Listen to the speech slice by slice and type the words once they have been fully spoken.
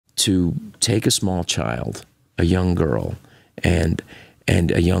to take a small child, a young girl, and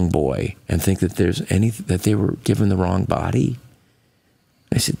a young boy, and think that that they were given the wrong body.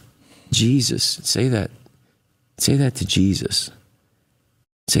 I said, Jesus, say that to Jesus.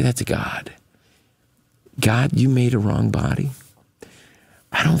 Say that to God. God, you made a wrong body.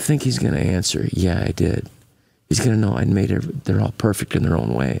 I don't think he's going to answer, yeah, I did. He's going to know I made it. They're all perfect in their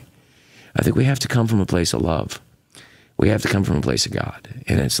own way. I think we have to come from a place of love. We have to come from a place of God.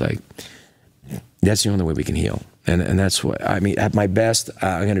 And it's like, that's the only way we can heal. And that's what, I mean, at my best,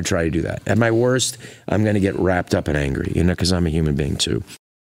 I'm going to try to do that. At my worst, I'm going to get wrapped up and angry, because I'm a human being too.